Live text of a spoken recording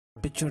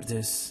Picture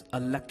this, a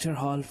lecture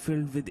hall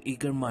filled with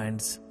eager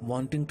minds,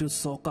 wanting to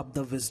soak up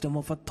the wisdom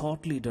of a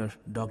thought leader,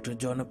 Dr.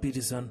 Jordan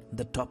Peterson.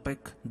 The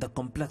topic, the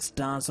complex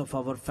dance of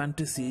our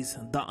fantasies,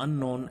 the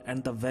unknown,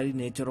 and the very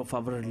nature of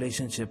our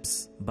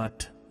relationships.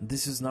 But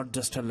this is not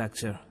just a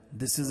lecture.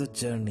 This is a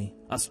journey,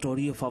 a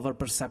story of our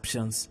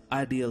perceptions,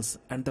 ideals,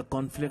 and the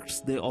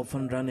conflicts they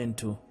often run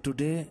into.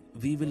 Today,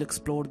 we will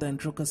explore the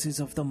intricacies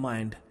of the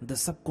mind, the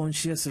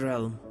subconscious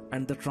realm,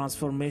 and the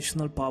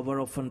transformational power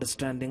of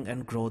understanding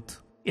and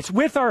growth. It's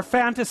with our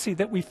fantasy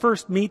that we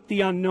first meet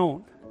the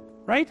unknown,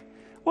 right?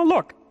 Well,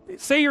 look,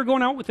 say you're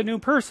going out with a new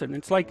person.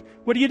 It's like,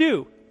 what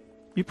do?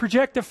 You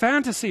project a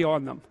fantasy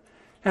on them.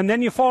 And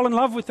then you fall in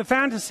love with the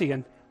fantasy.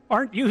 And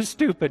aren't you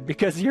stupid?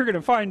 Because you're going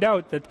to find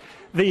out that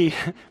the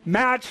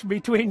match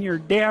between your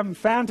damn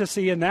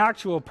fantasy and the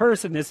actual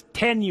person is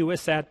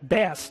tenuous at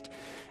best.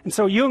 And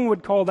so Jung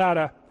would call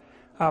that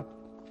a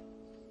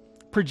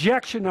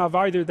projection of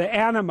either the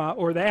anima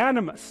or the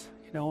animus.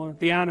 You know,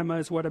 the anima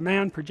is what a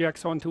man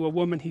projects onto a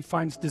woman he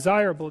finds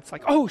desirable. It's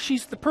like, oh,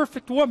 she's the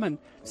perfect woman.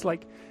 It's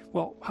like,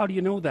 well, how do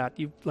you know that?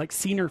 You've like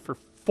seen her for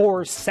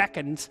 4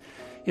 seconds,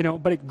 you know,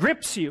 but it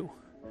grips you.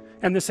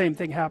 And the same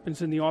thing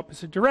happens in the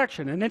opposite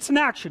direction. And it's an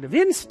action of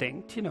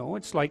instinct, you know.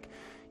 It's like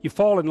you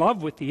fall in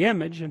love with the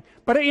image.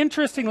 But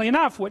interestingly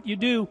enough, what you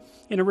do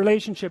in a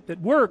relationship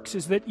that works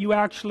is that you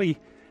actually,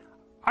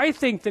 I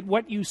think that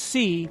what you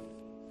see,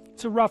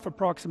 it's a rough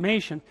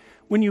approximation,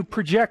 when you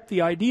project the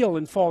ideal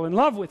and fall in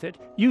love with it,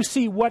 you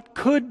see what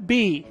could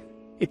be.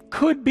 It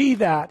could be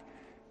that,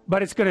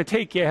 but it's going to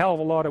take you a hell of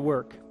a lot of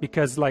work,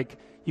 because like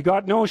you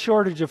got no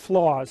shortage of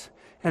flaws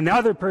and the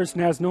other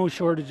person has no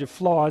shortage of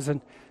flaws,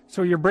 and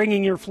so you're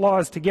bringing your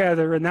flaws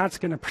together, and that's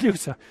going to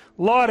produce a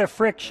lot of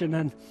friction,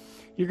 and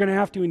you're going to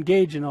have to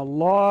engage in a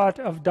lot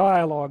of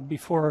dialogue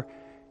before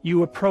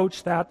you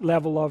approach that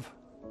level of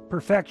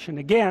perfection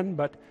again.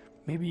 But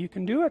maybe you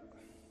can do it.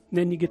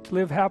 Then you get to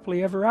live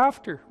happily ever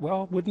after.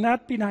 Well, wouldn't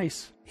that be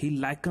nice? He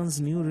likens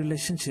new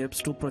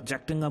relationships to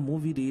projecting a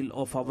movie reel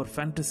of our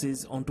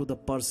fantasies onto the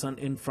person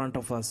in front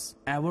of us.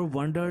 Ever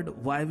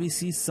wondered why we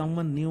see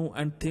someone new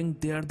and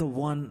think they are the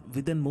one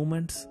within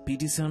moments?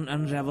 Peterson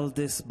unraveled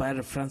this by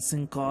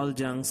referencing Carl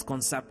Jung's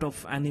concept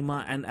of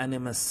anima and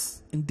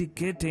animus,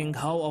 indicating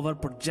how our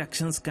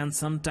projections can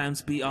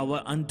sometimes be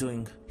our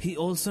undoing. He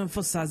also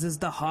emphasizes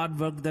the hard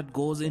work that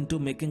goes into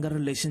making a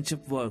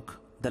relationship work.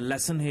 The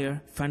lesson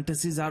here,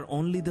 fantasies are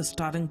only the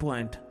starting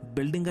point.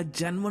 Building a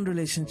genuine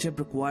relationship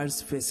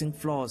requires facing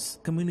flaws,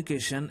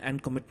 communication,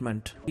 and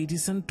commitment.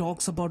 Peterson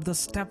talks about the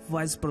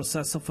stepwise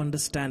process of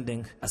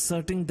understanding,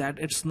 asserting that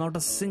it's not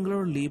a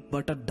singular leap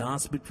but a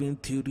dance between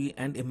theory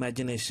and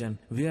imagination.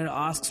 We are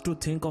asked to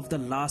think of the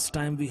last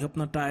time we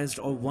hypnotized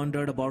or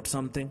wondered about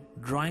something,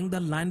 drawing the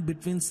line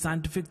between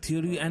scientific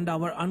theory and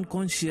our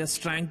unconscious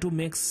trying to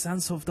make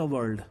sense of the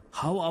world.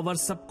 How our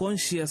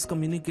subconscious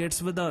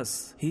communicates with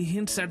us. He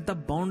hints at the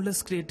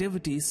boundless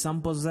creativity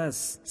some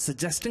possess,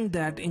 suggesting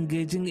that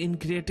engaging in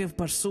creative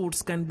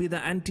pursuits can be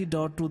the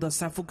antidote to the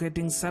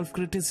suffocating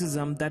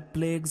self-criticism that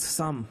plagues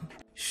some.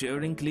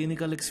 Sharing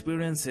clinical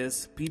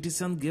experiences,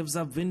 Peterson gives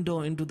a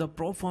window into the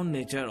profound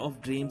nature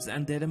of dreams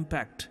and their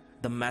impact.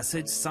 The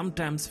message,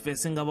 sometimes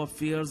facing our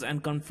fears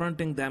and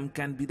confronting them,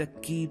 can be the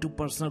key to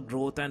personal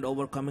growth and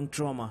overcoming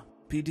trauma.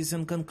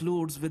 Peterson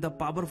concludes with a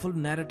powerful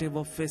narrative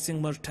of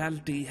facing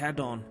mortality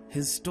head-on.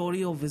 His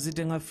story of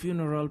visiting a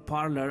funeral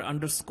parlor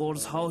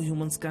underscores how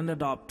humans can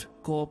adopt,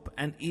 cope,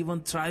 and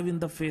even thrive in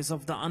the face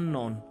of the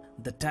unknown,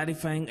 the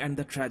terrifying and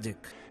the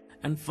tragic.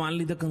 And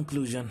finally, the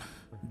conclusion.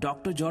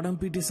 Dr. Jordan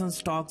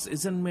Peterson's talks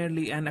isn't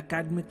merely an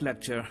academic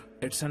lecture.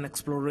 It's an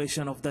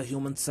exploration of the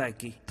human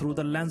psyche through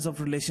the lens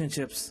of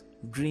relationships,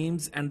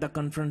 dreams, and the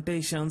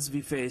confrontations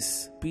we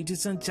face.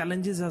 Peterson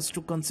challenges us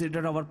to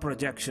consider our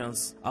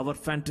projections, our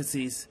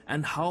fantasies,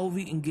 and how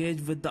we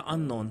engage with the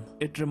unknown.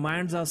 It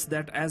reminds us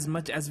that as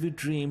much as we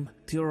dream,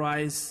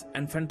 theorize,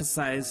 and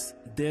fantasize,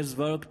 there's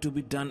work to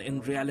be done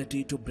in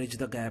reality to bridge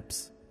the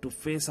gaps, to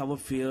face our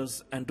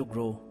fears, and to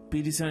grow.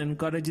 Peterson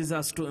encourages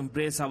us to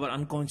embrace our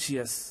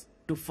unconscious,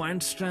 to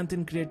find strength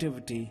in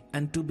creativity,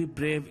 and to be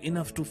brave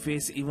enough to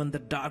face even the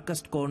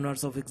darkest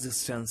corners of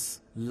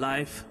existence.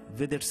 Life,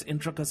 with its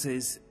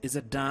intricacies, is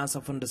a dance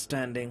of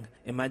understanding,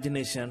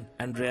 imagination,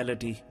 and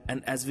reality.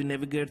 And as we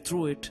navigate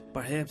through it,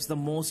 perhaps the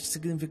most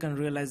significant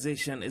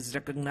realization is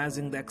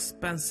recognizing the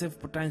expansive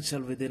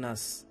potential within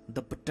us,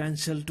 the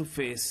potential to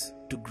face,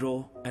 to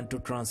grow, and to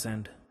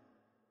transcend.